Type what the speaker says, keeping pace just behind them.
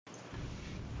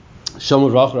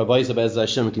Shalom Rach Rabbi Bez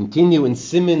Hashem. Continue in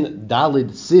Simin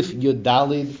Dalid Sif Yud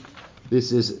Dalid.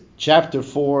 This is chapter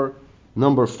 4,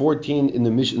 number 14 in the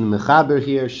Mechaber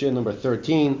here, Shir number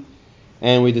 13,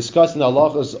 and we discussed the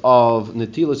halachas of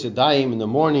Netilas Yadayim in the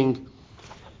morning.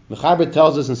 Mechaber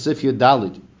tells us in Sif Yud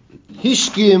Dalid,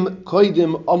 Hishkim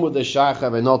koidim amud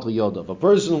hashacha v'notel yodav. A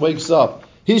person wakes up.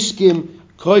 Hishkim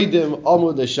koidim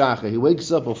amud hashacha. He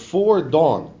wakes up before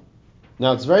dawn.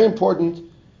 Now it's very important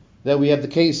that we have the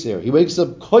case here. He wakes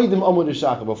up koidim amud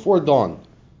hashacha, before dawn.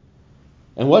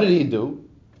 And what did he do?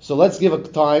 So let's give a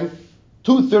time,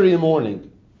 2:30 in the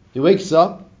morning. He wakes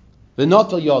up,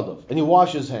 v'notel yodav, and he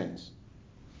washes his hands.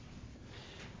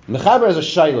 Mechaber has a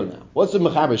shayla now. What's the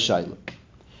Mechaber shayla?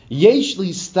 Yesh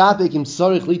li stapek im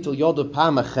tzarich litel yodav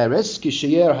pam acheres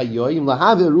kisheyer hayoyim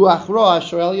lahave ruach ra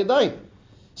asher al yadayim.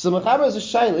 So Mechaber has a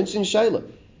shayla, interesting shayla.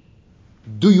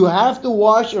 Do you have to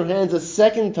wash your hands a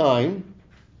second time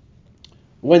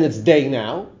when it's day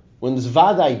now, when it's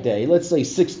Vadai day, let's say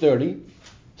 6:30,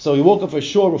 so he woke up for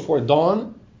sure before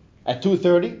dawn at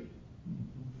 2:30,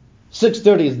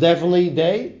 6:30 is definitely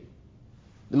day.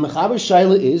 The Mechaber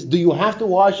Shaila is, do you have to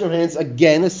wash your hands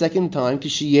again a second time,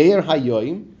 Kishiyer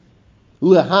Hayoim,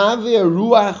 Lehavir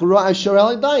Ruach Ra Asher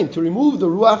Al Yadayim, to remove the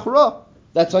Ruach Ra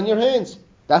that's on your hands.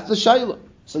 That's the Shaila.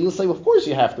 So you'll say, well, of course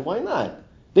you have to, why not?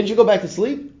 Didn't you go back to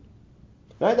sleep?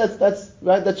 Right? That's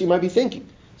right, that you might be thinking.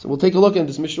 So we'll take a look at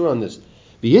this Mishnah on this.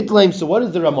 V'hitleim, so what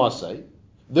does the Ramah say?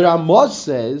 The Ramah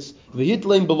says,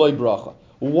 V'hitleim b'loi bracha.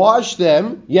 Wash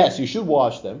them, yes, you should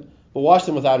wash them, but wash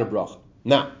them without a bracha.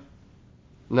 Now,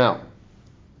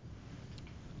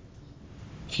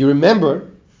 if you remember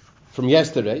from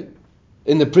yesterday,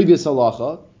 in the previous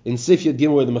halacha, in Sif Yud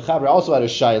Gimel, where the Mechaber also had a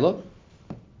shayla,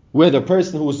 where the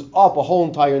person who was up a whole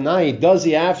entire night, does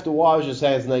he have to wash his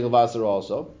hands negel vasser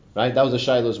also? Right? That was a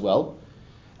shayla as well.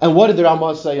 And what did the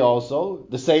Ramah say also?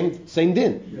 The same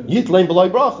din. Yitlein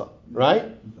b'loi bracha, right?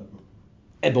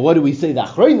 But what do we say the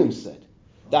Achronim said?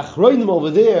 The Achronim over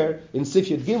there in Sif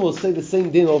Yud Gimel say the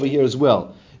same din over here as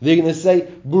well. They're going to say,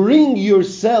 bring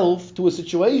yourself to a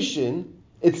situation,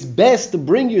 it's best to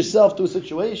bring yourself to a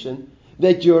situation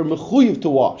that you're mechuyev to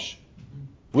wash.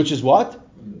 Which is what?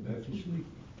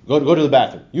 Go to the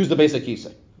bathroom. Use the Beis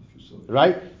HaKisei.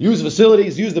 Right? Use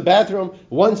facilities, use the bathroom.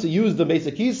 Once you use the Beis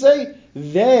HaKisei,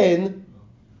 then,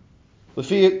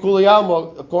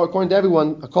 according to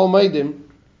everyone, Akol Meidim,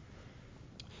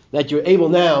 that you're able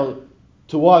now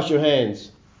to wash your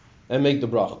hands and make the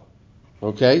bracha.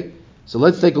 Okay? So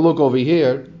let's take a look over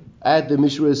here at the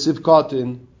Mishra Sif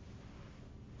Katan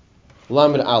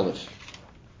Lamed Aleph.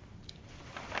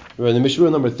 We're in the Mishra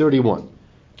number 31.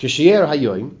 Kishiyer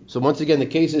Hayoim. So once again, the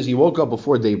case is he woke up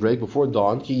before daybreak, before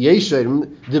dawn. Ki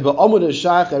yesherim deba amud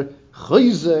shacher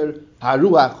chayzer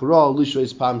haruach ra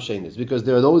lishreis pam shenis. Because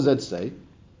there are those that say,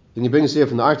 and he brings here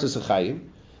from the Artzos HaChaim,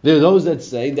 there are those that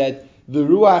say that the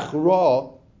ruach ra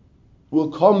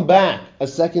will come back a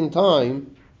second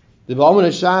time. The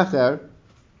ba'amud shacher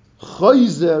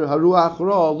chayzer haruach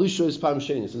ra lishreis pam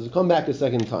shenis. Does it come back a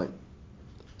second time?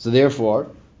 So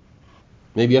therefore,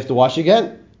 maybe you have to wash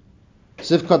again.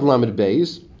 Sifkat Lamed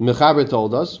Beis, Mechaber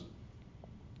told us,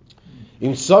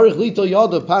 in Tzarich Litel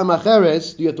Yodav Pam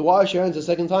Acheres, do you have to wash your hands a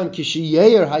second time?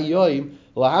 Kishiyer Hayoim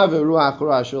Lahave Ruach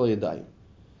Ra Asher Al Yadayim.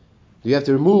 Do you have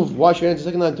to wash your hands a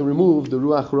second time to remove the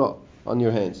Ruach Ra on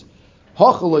your hands?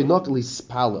 Hachaloi Nokli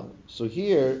Spalo. So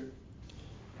here,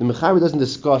 the Mechaber doesn't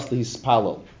discuss the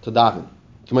Hispalo to daven.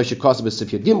 K'may shekaseh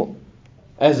b'Sif Yud Gimel.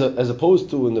 As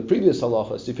opposed to in the previous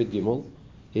halacha, Sif Yud Gimel,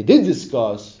 he did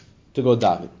discuss to go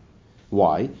daven.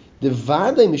 Why? The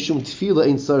Vadai Mishum Tefillah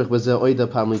ain't Tzarich B'zeh Oida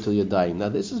Pam Litel Yadayim. Now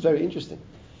this is very interesting.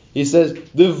 He says,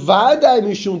 the Vadai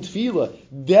Mishum Tefillah,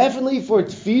 definitely for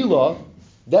Tefillah,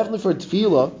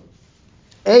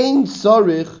 ain't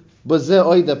Tzarich B'zeh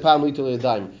Oida Pam Litel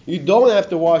Yadayim. You don't have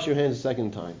to wash your hands a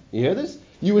second time. You hear this?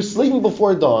 You were sleeping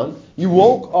before dawn, you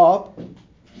woke up,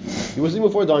 you went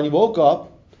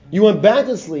back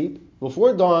to sleep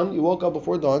before dawn,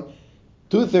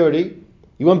 2:30,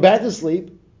 you went back to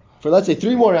sleep, for let's say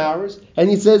 3 more hours, and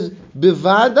he says,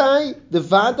 "Bevadai, the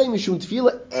vadai mishum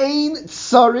tefillah ein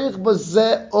tzarich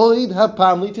b'zeh oid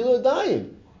hapam litil yadayim."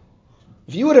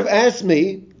 If you would have asked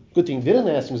me, good thing you didn't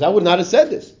ask me, because I would not have said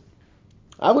this.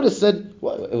 I would have said,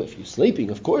 well, if you're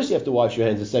sleeping, of course you have to wash your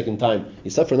hands a second time.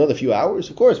 You slept for another few hours,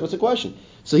 of course. What's the question?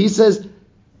 So he says,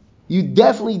 you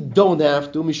definitely don't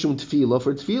have to mishum tefillah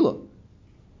for tefillah.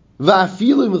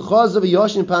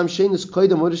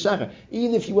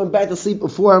 Even if you went back to sleep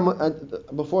before dawn,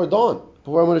 before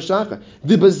Amud Shachar.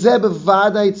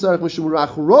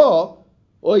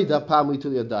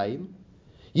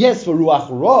 Yes, for Ruach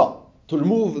Ra to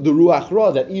remove the ruach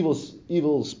ra, that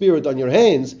evil spirit on your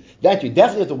hands, that you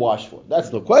definitely have to wash for.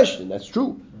 That's no question. That's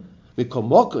true.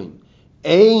 V'komokin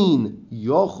ein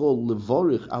yochol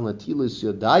levorich al natilas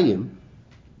yadayim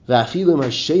v'afilim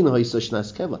hashen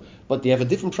ha'isashnas keva. But they have a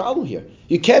different problem here.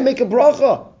 You can't make a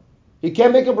bracha. You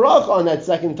can't make a bracha on that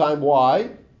second time. Why?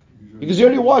 Because you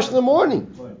already washed in the morning.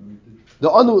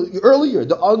 Earlier,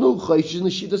 the anu chayshin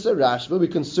l'shitas Rashba. We're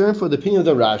concerned for the opinion of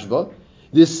the Rashba.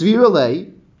 The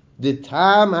svirale, the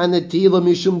tam hanetila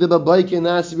mishum de babayke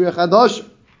nasvir chadasha.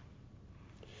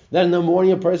 Then in the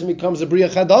morning, a person becomes a bria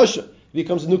chadasha,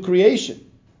 becomes a new creation.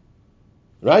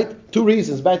 Right? Two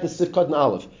reasons. Back to Sifkat and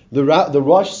Aleph. The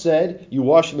Rosh said you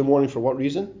wash in the morning for what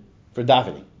reason? For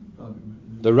davening.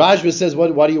 The Rashba says,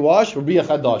 what do you wash? For bria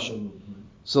chadasha.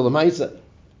 So the Ma'isa,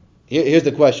 here's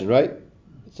the question, right?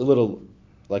 It's a little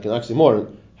like an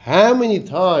oxymoron. How many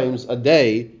times a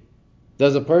day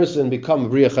does a person become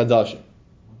bria chadasha?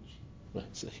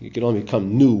 So you can only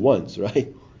become new once,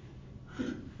 right?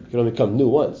 You can only become new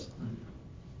once.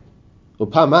 A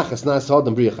person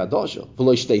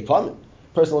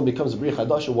only becomes a bria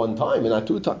chadasha one time and not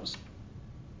two times.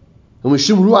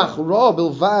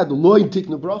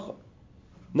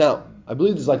 Now, I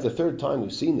believe this is like the third time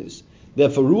we've seen this.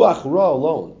 That for ruach ra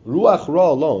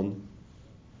alone,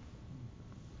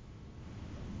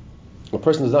 a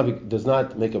person does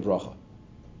not make a bracha.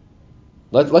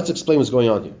 Let's explain what's going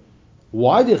on here.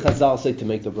 Why did Chazal say to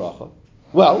make the bracha?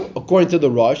 Well, according to the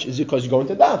Rosh, is because you're going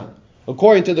to daven.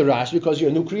 According to the Rash, because you're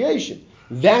a new creation.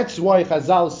 That's why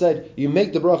Chazal said you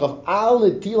make the bracha of al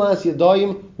netilas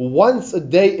yadayim once a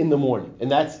day in the morning,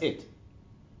 and that's it.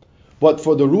 But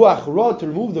for the ruach ra, to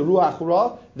remove the ruach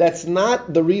ra, that's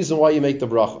not the reason why you make the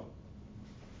bracha.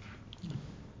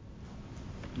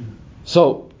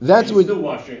 So that's what you still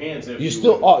wash your hands. You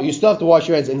still have to wash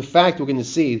your hands. In fact, we're going to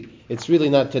see it's really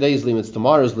not today's limit; it's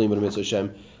tomorrow's limit, Mitzvah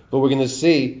Hashem. But we're going to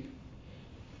see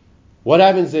what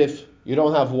happens if you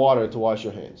don't have water to wash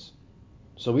your hands.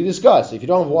 So we discuss if you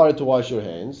don't have water to wash your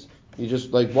hands, you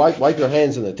just like wipe your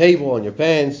hands on the table, on your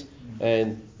pants,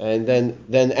 and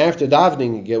then after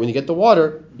davening, when you get the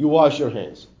water, you wash your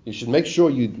hands. You should make sure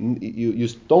you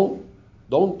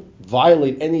don't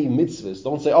violate any mitzvahs.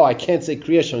 Don't say, I can't say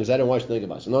Kriya Shema because I didn't wash the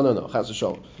Negabas. No. Chas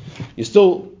v'sholom. You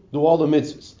still do all the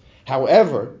mitzvahs.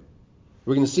 However,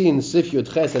 we're going to see in Sif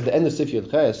Yud Ches, at the end of Sif Yud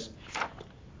Ches,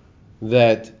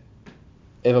 that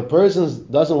if a person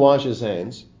doesn't wash his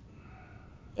hands,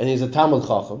 and he's a Talmud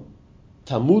Chacham,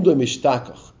 Talmudah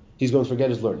Mishtakach, he's going to forget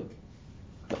his learning.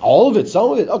 All of it,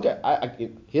 some of it, okay,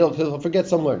 he'll forget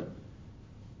some learning.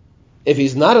 If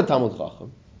he's not a Talmud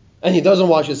Chacham, and he doesn't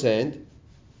wash his hands,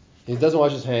 and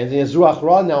he has Ruach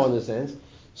Ra now in his hands,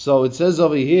 so it says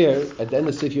over here, at the end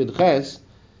of Sif Yud Ches,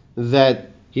 that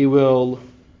he will,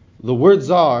 the words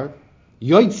are,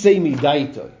 Yotzei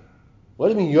Midaita. What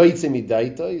do you mean Yotzei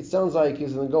Midaita? It sounds like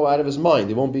he's going to go out of his mind.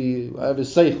 He won't be out of his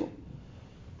seichel.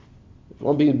 It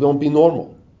won't be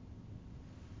normal.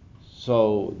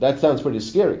 So that sounds pretty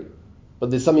scary.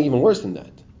 But there's something even worse than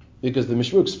that. Because the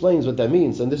Mishmur explains what that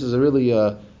means, and this is a really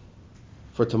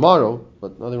for tomorrow,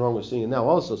 but nothing wrong with saying it now,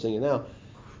 also saying it now.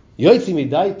 Yotzei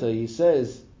Midaita, he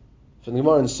says, from the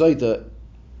Gemara in Saita,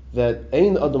 that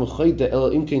Ein Adam Chayte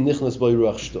El Imkei Nichnas Boi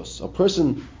Ruach Shtos. A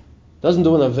person doesn't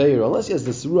do an Aveira unless he has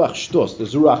this Ruach Shtos.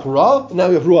 There's Ruach Ra, now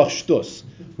we have Ruach Shtos.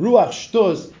 Ruach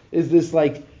Shtos is this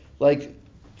like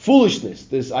foolishness,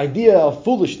 this idea of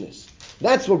foolishness.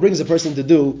 That's what brings a person to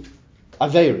do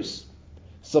Aveiros.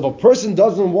 So if a person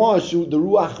doesn't wash the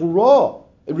Ruach Ra,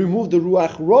 remove the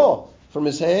Ruach Ra from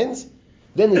his hands,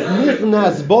 then it's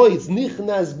Nichnas Boi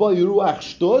Ruach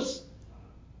Shtos.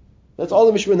 That's all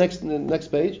the Mishra next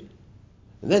page.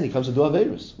 And then he comes to do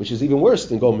Aveirus, which is even worse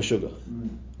than Go Meshuggah.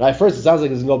 Right? First it sounds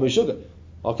like it's Go Meshuggah.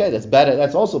 Okay, that's bad.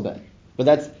 That's also bad. But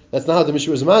that's not how the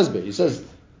Mishra is Masber. He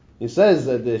says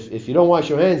that if you don't wash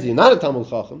your hands, you're not a Talmud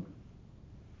Chacham.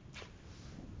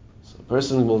 So a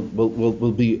person will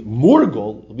be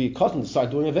murgul, will be accustomed to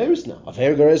start doing Aveirus now.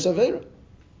 Aveir Gares Aveira.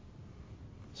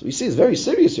 So we see it's very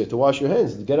serious here to wash your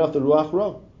hands, to get off the Ruach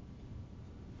Ra.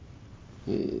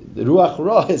 The Ruach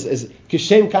Ra is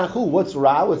Kishem Kachu. What's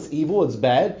Ra? What's evil? What's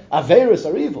bad? Averis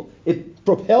are evil. It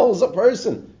propels a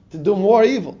person to do more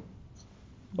evil.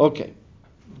 Okay.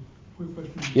 Quick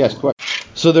question. Yes, question.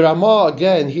 So the Ramah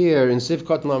again here in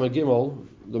Sifkat Lamed Gimel,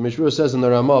 the Mishra says in the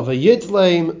Ramah,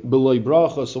 V'yitleim b'loi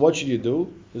bracha. So what should you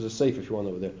do? There's a safe if you want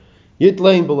over there.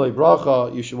 Yitleim b'loi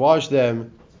bracha. You should wash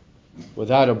them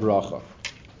without a bracha.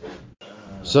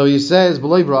 So he says,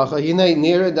 "B'loi bracha, hinei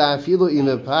nira da'afilu in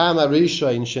the pa'am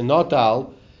harisha in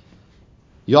shenotal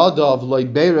yadav loy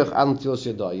berich al netilas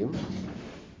yadayim,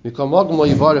 mikamogam loy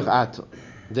yivarich ato."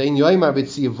 Dein yoymar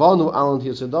b'tzivanu alant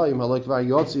yisadayim halak var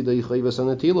yotzi de yichayvas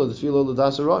anatilo the tefillah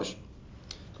l'das rosh.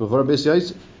 Before Bis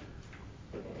Yosef.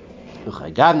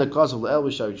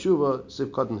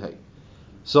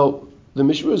 So the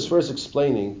Mishra is first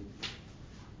explaining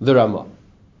the Ramah,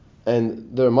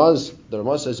 and the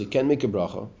Ramah says you can't make a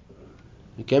bracha.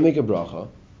 You can't make a bracha.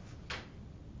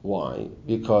 Why?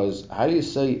 Because how do you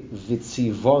say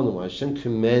vitzivonu? Hashem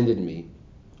commanded me.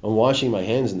 I'm washing my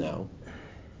hands now.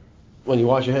 When you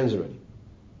wash your hands already.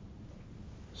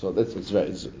 So it's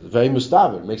very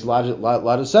mustaber. It makes a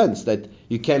lot of sense that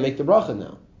you can't make the bracha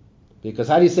now. Because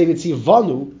how do you say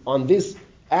vitzivanu on this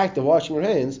act of washing your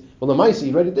hands? Well, the Maisa,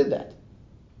 you already did that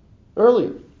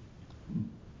earlier.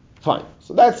 Fine.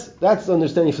 So that's the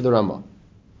understanding for the Ramah.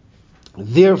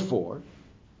 Therefore,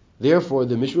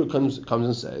 the Mishra comes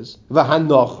and says,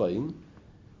 V'hanochain.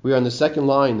 We are on the second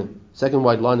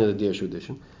wide line of the Dirshu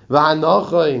edition.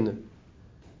 V'hanochain.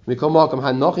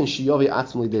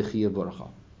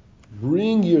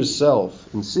 Bring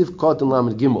yourself in Sif Kot and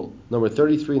Lamed Gimel, number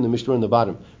 33 in the Mishnah on the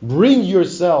bottom. Bring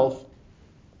yourself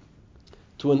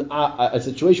to a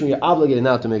situation where you're obligated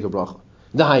now to make a bracha.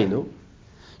 Dahainu,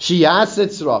 shiyaset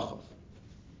tzrachav,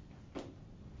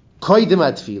 koydem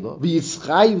atfila,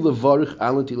 v'yitzchayiv levarich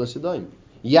al netilas yadayim.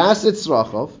 Yaset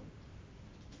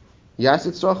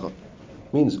tzrachav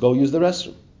means go use the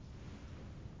restroom,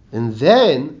 and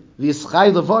then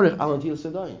v'yitzchayiv levarich al netilas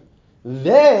yadayim.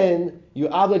 Then you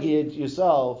obligate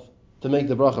yourself to make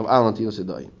the bracha of al netilas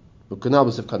yadayim. V'kanal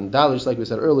b'sif kandal, just like we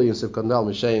said earlier in Sif Kandal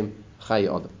Mishem Chayi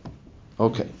Adam.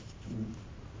 Okay.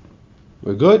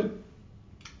 We're good?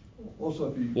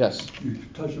 Also, if you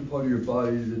touch a part of your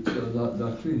body that's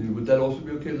not clean, would that also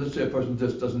be okay? Let's say a person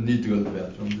just doesn't need to go to the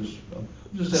bathroom. I'm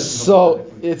just asking.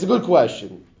 So, it's a good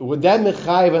question. Would that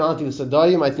mechayiv and anti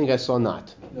l'sadayim? I think I saw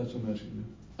not. That's what I'm asking you.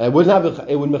 It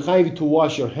would mechayiv you to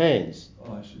wash your hands.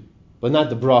 Oh, I see. But not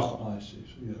the bracha. Oh, I see.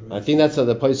 So, yeah, right. I think that's how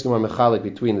the poskim are mechalik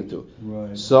between the two.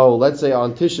 Right. So, let's say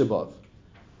on Tisha B'Av,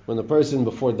 when the person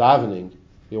before davening,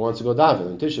 he wants to go daven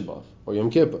on Tisha B'Av or Yom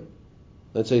Kippur.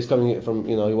 Let's say he's coming from,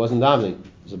 he wasn't davening.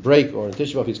 There's a break, or in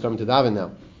Tisha B'Av he's coming to daven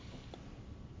now.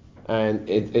 And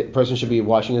a person should be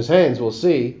washing his hands, we'll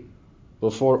see,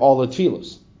 before all the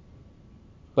tefillos.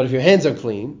 But if your hands are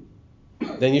clean,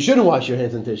 then you shouldn't wash your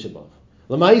hands in Tisha B'Av.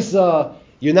 L'maisa,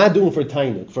 you're not doing for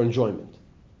tainuk, for enjoyment.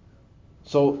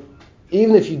 So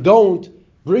even if you don't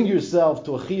bring yourself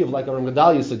to a chiyuv like a Ram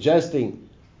Gedalia is suggesting,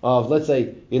 of let's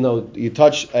say, you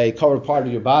touch a covered part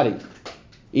of your body,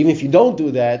 even if you don't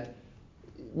do that,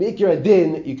 make your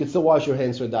adin, you can still wash your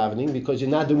hands for davening because you're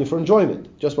not doing it for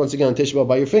enjoyment. Just once again on Tisha B'Av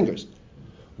by your fingers.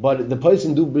 But the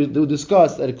person do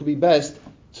discuss that it could be best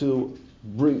to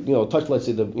bring, touch, let's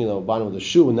say, the bottom of the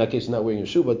shoe. In that case, you're not wearing a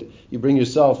shoe, but you bring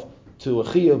yourself to a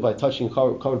chiyuv by touching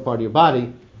covered part of your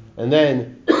body, and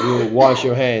then you wash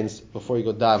your hands before you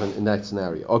go daven in that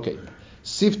scenario. Okay.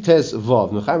 Siftes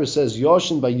Vav. Mechaber says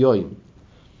Yoshin by Yoim.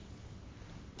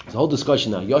 There's a whole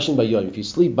discussion now. Yoshin by Yoim. If you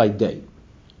sleep by day.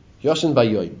 Yoshin by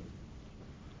Yoim.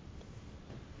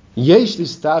 Yesh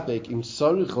listapek im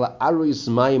tzarich la'arois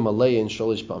mayim alein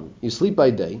sholish pamim. You sleep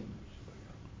by day.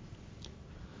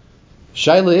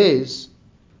 Shaila is,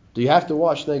 do you have to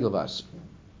wash neglavas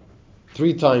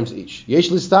 3 times each? Yesh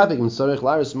listapek im tzarich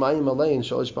la'arois mayim alein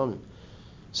sholish pamim.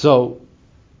 So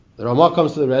the Ramah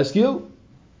comes to the rescue.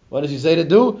 What does he say to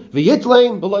do?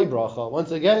 V'yitlein b'loy bracha.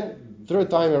 Once again, 3rd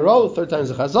time in a row, 3rd time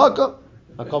is a chazaka,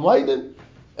 hakamaidim,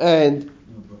 and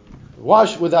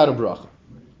wash without a bracha.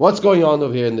 What's going on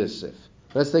over here in this sif?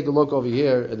 Let's take a look over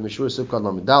here at the Mishur Sifkat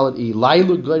Lamidalit.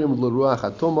 Ilaylu goyrim l'ruach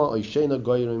hatoma oishena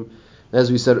goyrim.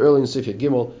 As we said earlier in Sif Yud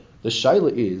Gimel, the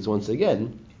shaila is, once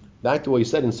again, back to what you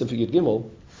said in Sif Yud Gimel,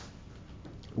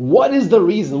 what is the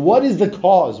reason? What is the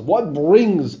cause? What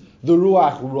brings the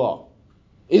ruach ra?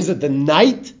 Is it the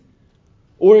night?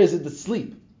 Or is it the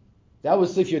sleep? That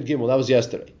was Sif Yud Gimel. That was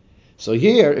yesterday. So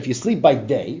here, if you sleep by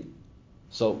day,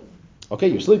 so, okay,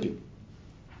 you're sleeping.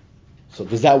 So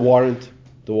does that warrant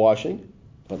the washing?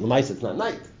 But l'maisa, it's not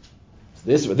night.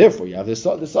 So therefore, you have the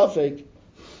suffix.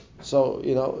 So,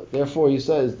 therefore he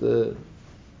says the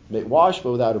wash,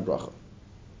 but without a bracha.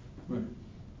 Right.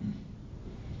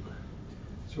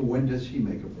 So when does he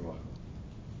make a bracha?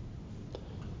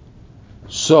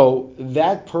 So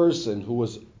that person who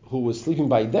was sleeping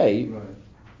by day, right,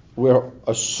 we're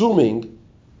assuming,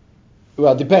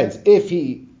 well, it depends. If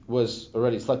he was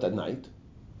already slept at night.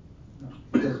 No,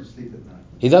 he doesn't sleep at night.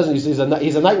 He doesn't.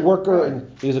 He's a night worker, right,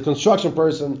 and he's a construction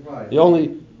person. Right. The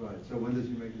only. Right. So when does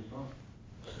he make his bracha?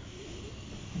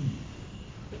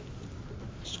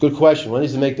 It's a good question. When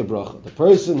does he make the bracha? The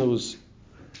person who's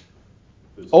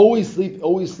always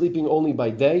sleeping only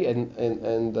by day, and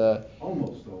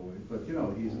almost always, but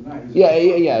he's not.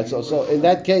 Yeah. So in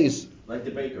that case, like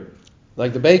the baker.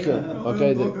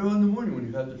 Okay. Early in the morning when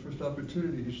he had the first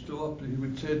opportunity, he's still up. He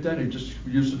would say it then. He just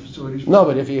used the facilities. No,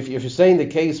 but if you're saying the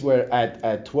case where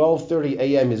at 12:30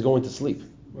 a.m. he's going to sleep,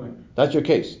 right? That's your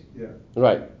case. Yeah.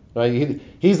 Right.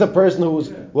 He's the person who's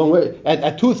when we're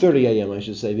at 2:30 a.m. I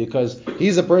should say, because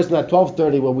he's the person at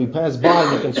 12:30 when we pass by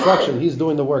the construction. He's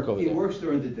doing the work over there. He works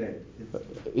during the day.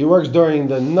 He works during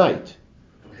the night.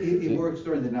 He works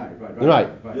during the night, right?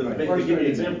 To give you an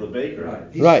example, the baker.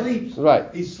 Right. He sleeps.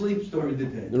 Right. He sleeps during the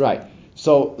day. Right.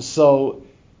 So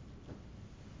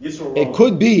yes or wrong? it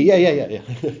could be. Yeah.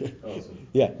 Awesome.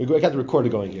 Yeah. We got the recorder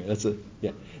going here. That's it.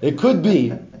 Yeah. It could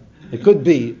be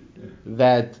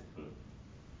that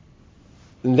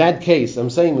in that case, I'm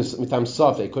saying mitam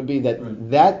safek, it could be that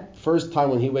that first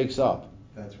time when he wakes up.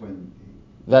 That's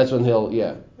when he'll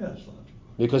Yeah, that's logical.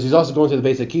 Because he's also going to the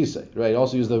basic kisei, right?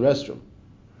 Also use the restroom.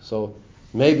 So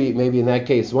maybe in that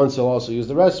case, once he'll also use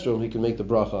the restroom, he can make the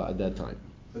bracha at that time.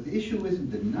 But the issue isn't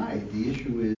the night. The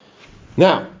issue is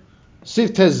now,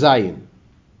 Sif Tez Zayin.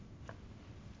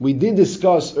 We did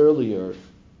discuss earlier.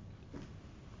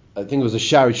 I think it was a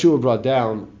Shari Shua brought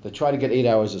down that try to get 8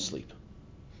 hours of sleep.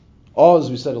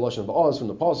 Oz, we said a lashon of Oz from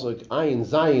the pasuk. Ayin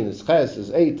Zayin is Ches is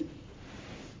 8.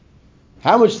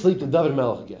 How much sleep did David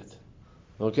Melech get?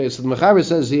 Okay, so the Mechaber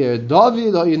says here,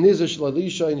 David ha'yinizer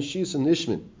sh'lalisha in shis and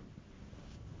nishmin,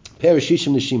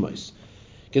 perishishim nishimais,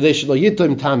 kedei sh'lo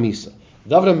yitoim tamisa.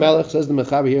 David Melech, says the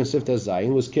Mechaber here in Siftei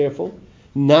Zayin, was careful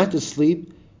not to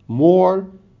sleep more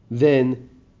than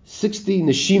 60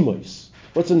 nishimais.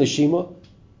 What's a nishima?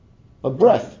 A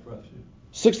breath.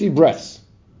 60 breaths.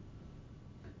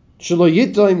 Sh'lo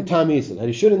yitoim tamisa, that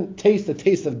he shouldn't taste the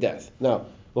taste of death. Now,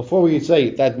 before we say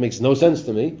that makes no sense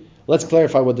to me, let's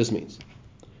clarify what this means.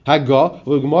 The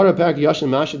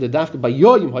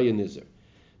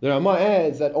Rama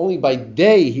adds that only by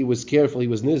day he was careful, he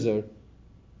was nizar,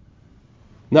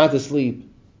 not to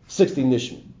sleep 60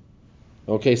 nishmin.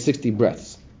 Okay, 60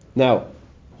 breaths. Now,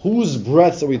 whose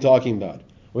breaths are we talking about?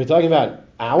 Are we talking about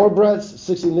our breaths,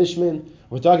 60 nishmin?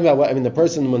 We're talking about the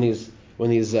person when he's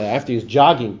after he's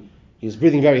jogging, he's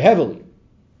breathing very heavily.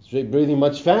 He's breathing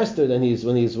much faster than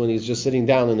when he's just sitting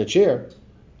down in a chair.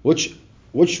 Which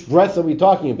breath are we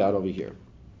talking about over here?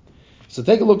 So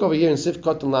take a look over here in Sif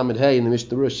Kotan Lamed Hey in the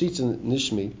Mishnah Shitz and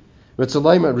Nishmi.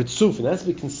 Ritzalayma Ritzuf, and that's to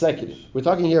be consecutive. We're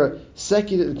talking here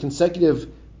consecutive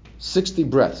 60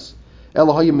 breaths.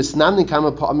 Elohayim misnamni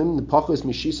kama pa'amim nepachos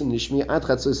mishis and Nishmi ad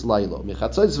chatzos laylo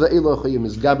mechatzos ve'elohayim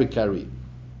misgaber kari.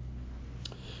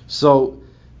 So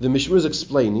the Mishnah is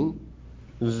explaining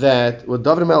that what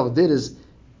David Melech did is,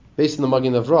 based on the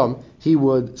Magen Avram, he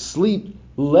would sleep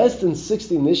less than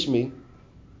 60 Nishmi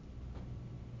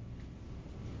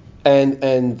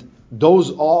and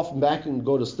doze off back and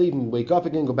go to sleep and wake up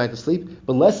again, go back to sleep,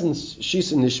 but less than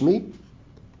Shis and Nishmi,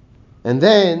 and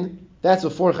then that's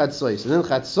before Chatzos. And then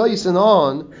Chatzos and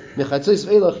on, Mechatzos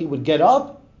Ve'elach, he would get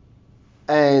up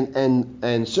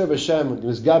and serve Hashem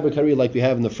with Gaber Kari like we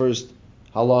have in the first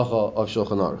halacha of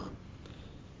Shulchan Aruch.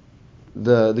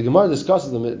 The Gemara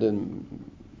discusses the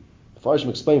Farshim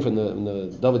explained from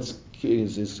the David's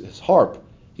his harp.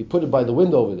 He put it by the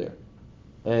window over there,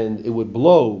 and it would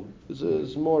blow.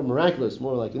 It's more miraculous,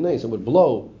 more like a nace. It would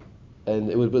blow, and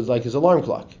it was like his alarm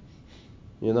clock.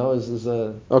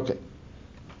 Okay.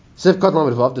 Sif Kot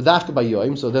Lamed Vav, the Dafka by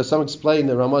Yoim. So there's some explain.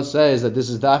 The Ramah says that this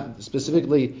is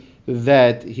specifically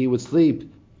that he would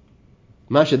sleep.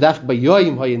 Masha Dafka by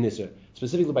Yoim Hayanisr.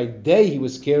 Specifically by day, he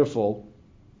was careful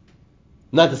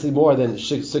not to sleep more than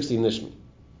 60 nishmi.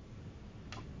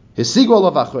 His sigol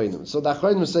of achroinim. So the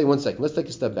achroinim say, one second, let's take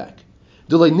a step back.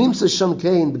 If you look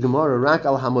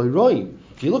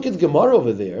at the Gemara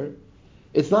over there,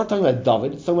 it's not talking about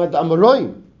David, it's talking about the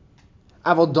Amoraim.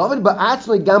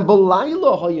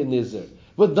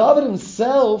 But David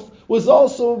himself was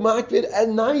also makbid at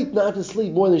night not to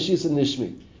sleep more than Shis and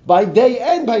Nishmi, by day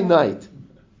and by night.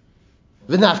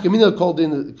 The nafkamina called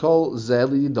in kol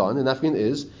zeli don, and nafkamina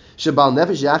is shebal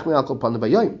nefesh yachmi al kol pana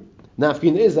bayayim.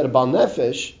 Nafkamina is that a bal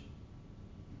nefesh.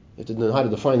 You have to know how to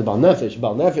define the bal nefesh.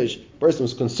 Bal nefesh, person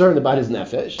who's concerned about his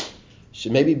nefesh,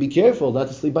 should maybe be careful not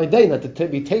to sleep by day, not to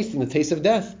be tasting the taste of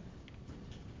death.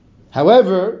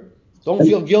 However, don't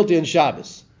feel guilty in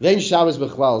Shabbos. Vein Shabbos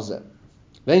b'chlal zeh.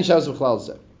 Vein Shabbos b'chlal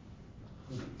zeh.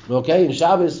 Okay, in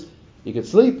Shabbos you can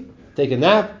sleep, take a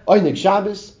nap, oinig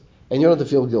Shabbos, and you don't have to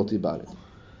feel guilty about it.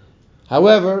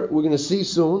 However, we're going to see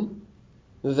soon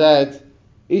that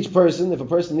each person, if a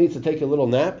person needs to take a little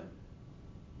nap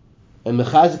and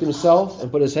mechazik himself and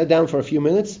put his head down for a few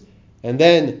minutes, and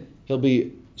then he'll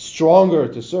be stronger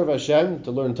to serve Hashem,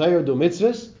 to learn Torah, do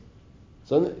mitzvahs,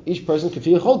 so each person can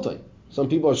feel choltai. Some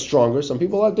people are stronger, some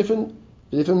people are different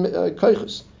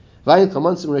koiches. Like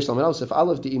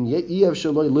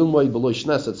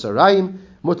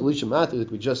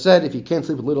we just said, if you can't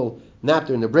sleep a little nap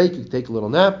during the break, you can take a little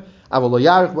nap.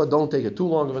 Don't take a too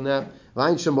long of a nap.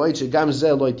 Don't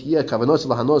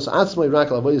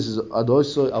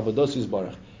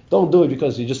do it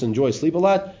because you just enjoy sleep a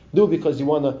lot. Do it because you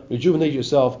want to rejuvenate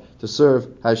yourself to serve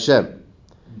Hashem.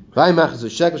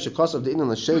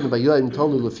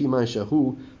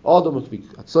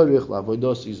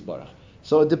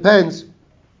 So it depends.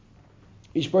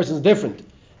 Each person is different.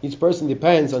 Each person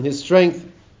depends on his strength,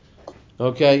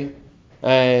 okay,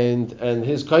 and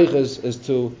his koiches as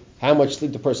to how much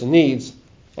sleep the person needs.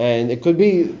 And it could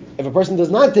be, if a person does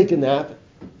not take a nap,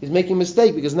 he's making a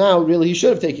mistake, because now really he should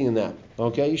have taken a nap.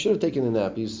 Okay, he should have taken a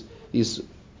nap. Ramil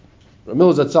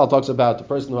Zatzal talks about the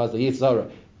person who has the Yetzer Hara.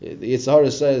 The Yetzer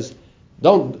Hara says,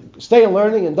 don't stay in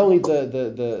learning and don't eat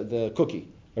the cookie.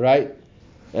 All right,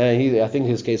 and I think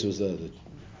his case was the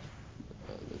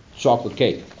chocolate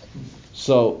cake.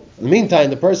 So in the meantime,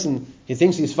 the person, he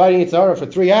thinks he's fighting Yetzer Hara for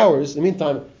 3 hours. In the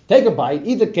meantime, take a bite,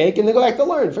 eat the cake, and then go back to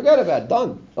learn. Forget about it.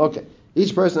 Done. Okay.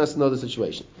 Each person has to know the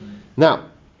situation. Now,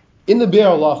 in the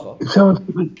Biur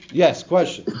Halacha, yes,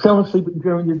 question.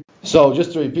 So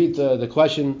just to repeat the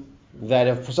question, that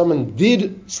if someone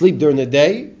did sleep during the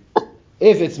day,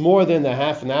 if it's more than the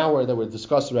half an hour that we're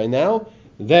discussing right now,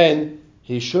 then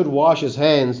he should wash his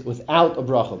hands without a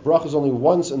bracha. Bracha is only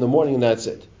once in the morning and that's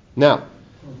it. Now,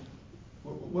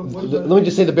 let me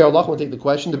just say the Biur Halacha, we'll take the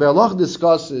question. The Biur Halacha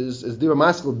discusses, is Dira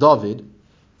Maskil David.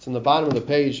 It's in the bottom of the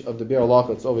page of the Biur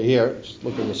Halacha. It's over here. Just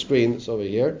look at the screen. It's over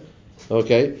here.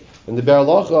 Okay. And the Biur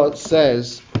Halacha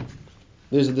says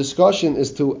there's a discussion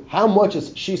as to how much is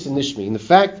Shisa Nishmi. In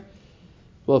fact,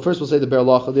 well, first we'll say the Biur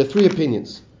Halacha. There are three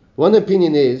opinions. One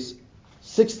opinion is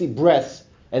 60 breaths,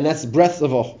 and that's the breath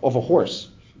of a horse.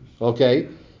 Okay?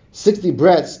 60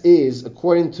 breaths is,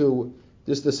 according to,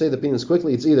 just to say the opinions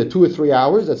quickly, it's either 2 or 3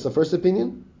 hours. That's the first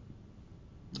opinion.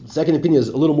 The second opinion is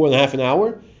a little more than half an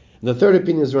hour. And the third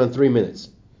opinion is around 3 minutes.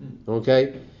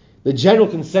 Okay? The general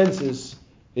consensus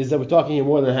is that we're talking here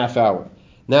more than a half hour.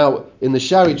 Now, in the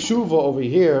Shari Tshuva over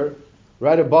here,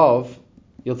 right above,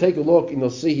 you'll take a look and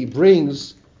you'll see he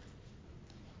brings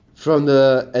from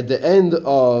at the end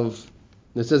of,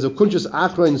 it says, Kunchas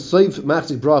Achrein Seif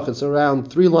Machzik Brach, it's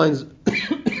around 3 lines,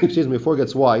 excuse me, before it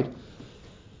gets wide.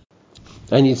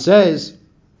 And he says,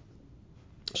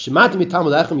 Shemati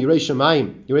mitamad echem yirei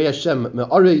shamayim, yirei Hashem,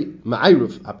 me'arei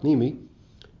ma'iruf apnimi,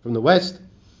 from the west,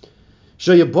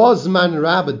 shoyabaz man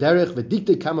rabba derech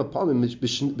v'dikte kama pamim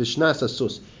b'shnas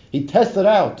asus. He tested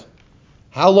out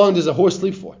how long does a horse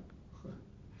sleep for.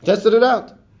 Tested it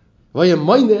out.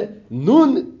 Vayamayne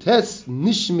nun tes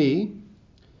nishmi,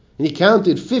 and he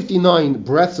counted 59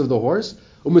 breaths of the horse.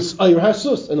 U'misayir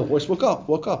hasus, and the horse woke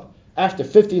up. After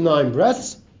 59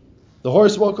 breaths, the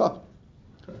horse woke up.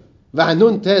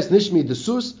 Vahanun tes nishmi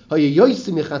desus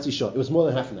hayayoysim yechatzi. It was more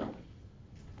than half an hour.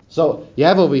 So you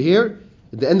have over here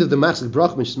at the end of the Machzik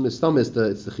Brach Mistam, it's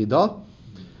the Chidah.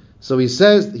 So he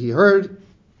says he heard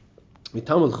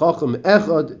Mitamud Chacham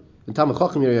Echad, Mitamud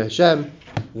Chacham Yirei Hashem,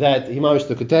 that he managed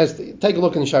to contest. Take a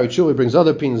look in the Shari Tshuva, he brings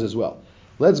other opinions as well.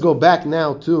 Let's go back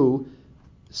now to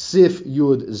Sif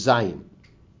Yud Zayin.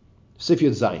 Sif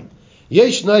Yud Zayin.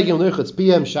 Yesh Naigim Lerchatz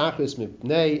Piyam Shachris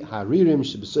Mipnei Haririm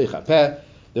Shebesei Chapeh.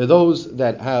 There are those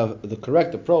that have the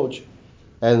correct approach,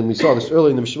 and we saw this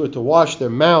earlier in the Mishnah, to wash their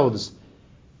mouths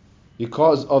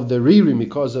because of the ririm,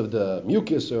 because of the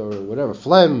mucus or whatever,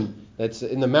 phlegm that's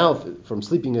in the mouth from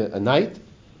sleeping a night.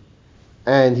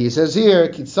 And he says here,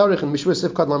 Kitzarich and Mishmur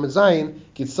Sif Kad Lamed Zayin,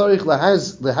 Kitzarich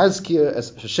lehazkir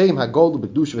es Hashem hagol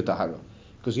b'kedusha v'tahara.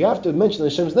 Because you have to mention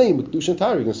Hashem's name, b'kedusha and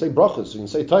tahara. You can say brachas, you can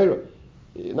say Torah,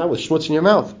 not with schmutz in your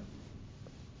mouth.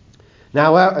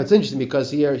 Now, it's interesting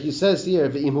because here he says here,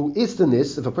 if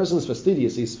a person is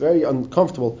fastidious, he's very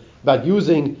uncomfortable about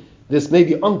using this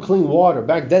maybe unclean water.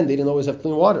 Back then, they didn't always have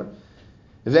clean water.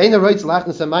 He brings from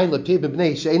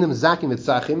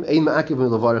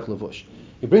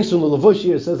the Levush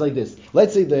here, it says like this.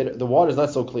 Let's say that the water is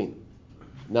not so clean.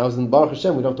 Now, as in Baruch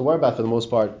Hashem, we don't have to worry about it for the most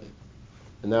part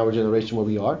in our generation where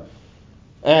we are.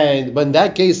 But in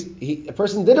that case, a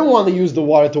person didn't want to use the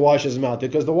water to wash his mouth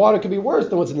because the water could be worse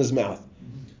than what's in his mouth.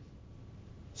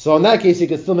 So in that case, he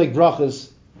could still make brachas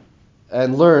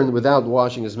and learn without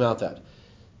washing his mouth out.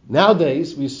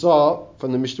 Nowadays, we saw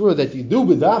from the Mishnah that you do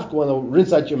b'dafka want to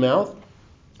rinse out your mouth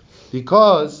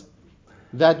because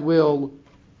that will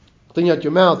clean out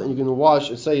your mouth and you can wash,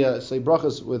 say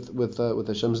brachas with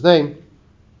Hashem's name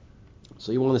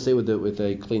So you want to say with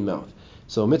a clean mouth.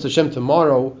 So Mitzvah Shem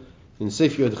tomorrow in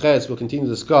Sefer Yod Ches we'll continue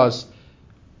to discuss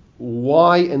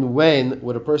why and when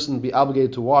would a person be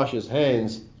obligated to wash his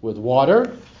hands with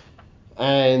water,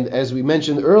 and as we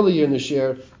mentioned earlier in the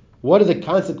share, what are the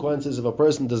consequences if a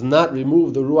person does not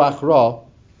remove the Ruach Ra,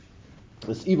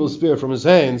 this evil spirit, from his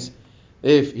hands,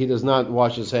 if he does not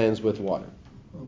wash his hands with water.